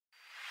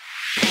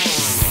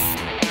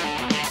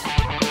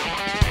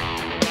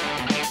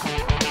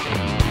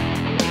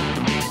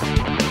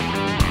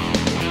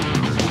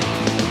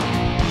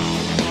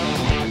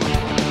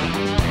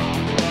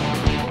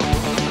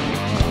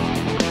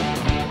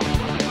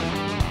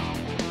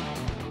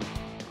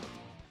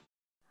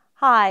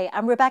Hi,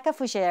 I'm Rebecca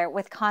Fougere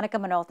with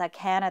Konica Minolta,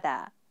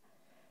 Canada.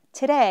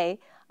 Today,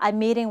 I'm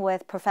meeting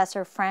with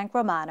Professor Frank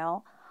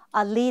Romano,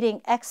 a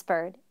leading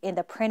expert in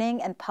the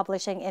printing and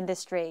publishing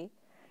industry.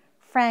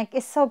 Frank,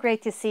 it's so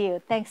great to see you.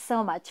 Thanks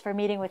so much for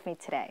meeting with me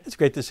today. It's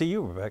great to see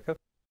you, Rebecca.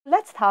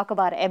 Let's talk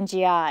about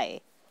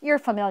MGI. You're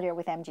familiar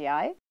with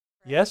MGI?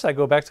 Yes, I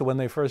go back to when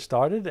they first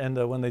started and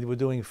when they were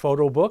doing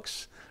photo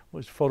books,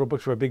 which photo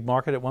books were a big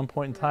market at one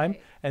point in time,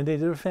 and they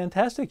did a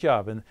fantastic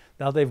job. And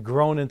now they've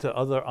grown into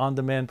other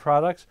on-demand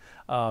products,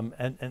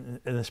 and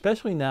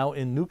especially now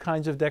in new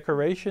kinds of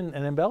decoration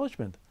and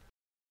embellishment.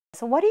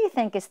 So what do you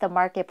think is the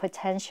market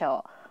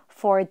potential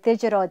for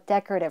digital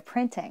decorative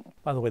printing?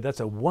 By the way, that's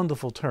a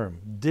wonderful term,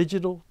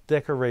 digital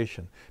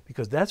decoration,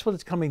 because that's what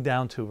it's coming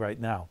down to right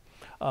now.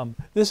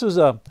 This was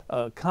a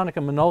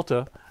Konica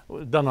Minolta,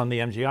 done on the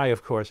MGI,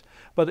 of course,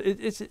 but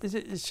it's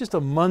just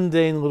a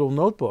mundane little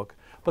notebook.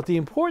 But the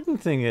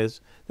important thing is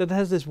that it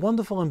has this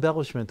wonderful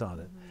embellishment on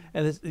it,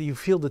 and you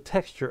feel the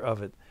texture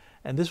of it.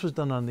 And this was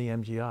done on the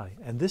MGI.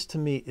 And this, to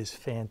me, is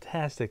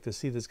fantastic to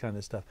see this kind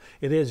of stuff.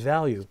 It adds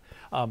value.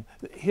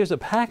 Here's a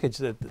package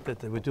that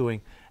they were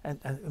doing, and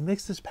it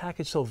makes this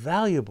package so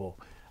valuable.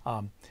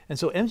 And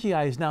so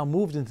MGI has now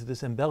moved into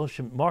this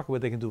embellishment market where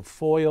they can do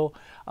foil,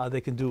 they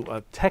can do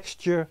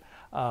texture.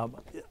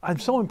 I'm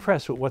so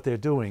impressed with what they're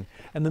doing.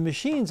 And the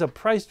machines are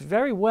priced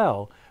very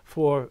well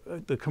for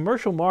the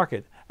commercial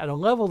market at a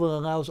level that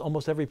allows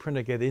almost every printer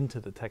to get into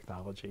the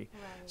technology.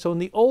 Right. So in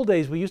the old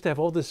days, we used to have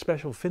all this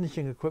special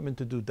finishing equipment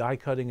to do die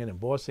cutting and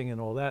embossing and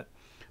all that.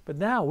 But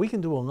now we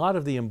can do a lot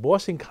of the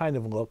embossing kind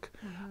of look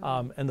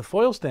and the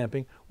foil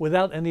stamping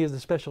without any of the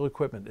special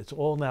equipment. It's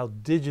all now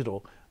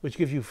digital, which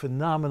gives you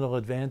phenomenal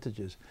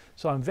advantages.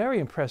 So I'm very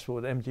impressed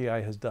with what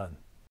MGI has done.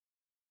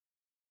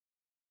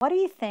 What do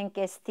you think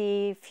is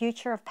the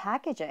future of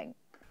packaging?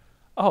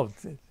 Oh,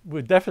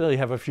 we definitely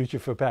have a future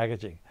for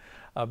packaging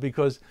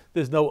because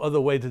there's no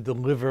other way to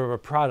deliver a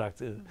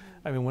product.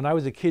 I mean, when I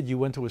was a kid, you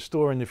went to a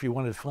store and if you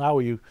wanted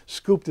flour, you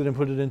scooped it and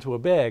put it into a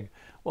bag.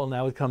 Well,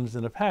 now it comes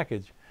in a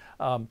package.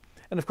 And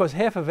of course,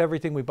 half of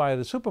everything we buy at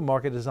the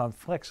supermarket is on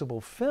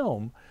flexible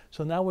film.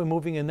 So now we're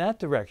moving in that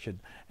direction.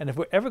 And if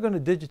we're ever going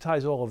to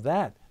digitize all of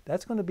that,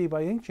 that's going to be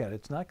by inkjet.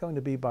 It's not going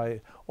to be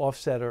by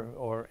offset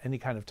or any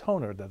kind of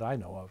toner that I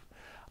know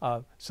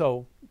of.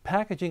 So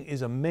packaging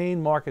is a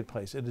main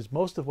marketplace. It is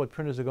most of what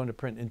printers are going to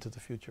print into the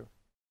future.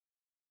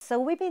 So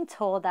we've been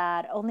told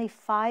that only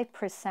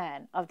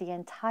 5% of the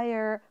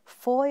entire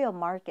foil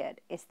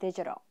market is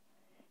digital.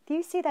 Do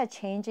you see that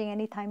changing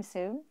anytime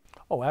soon?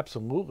 Oh,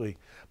 absolutely.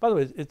 By the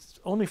way, it's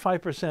only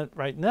 5%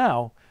 right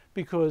now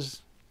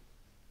because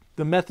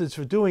the methods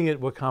for doing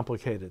it were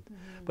complicated.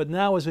 But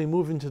now as we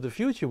move into the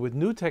future with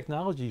new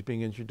technologies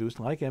being introduced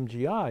like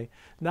MGI,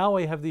 now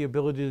we have the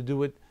ability to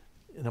do it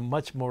in a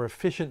much more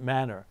efficient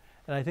manner.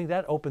 And I think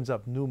that opens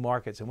up new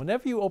markets. And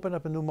whenever you open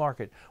up a new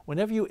market,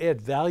 whenever you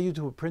add value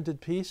to a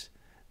printed piece,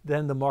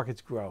 then the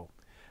markets grow.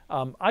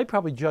 I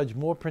probably judge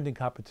more printing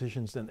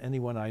competitions than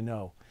anyone I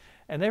know.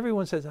 And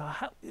everyone says,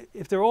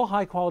 if they're all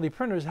high quality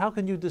printers, how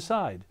can you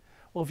decide?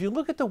 Well, if you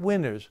look at the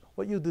winners,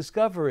 what you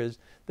discover is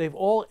they've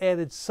all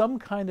added some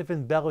kind of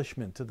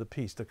embellishment to the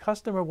piece. The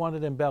customer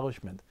wanted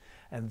embellishment.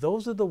 And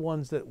those are the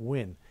ones that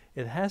win.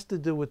 It has to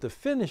do with the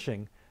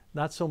finishing,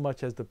 not so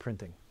much as the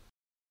printing.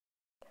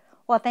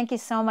 Well, thank you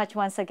so much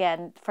once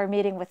again for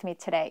meeting with me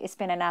today. It's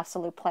been an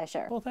absolute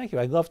pleasure. Well, thank you.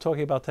 I love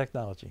talking about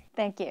technology.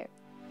 Thank you.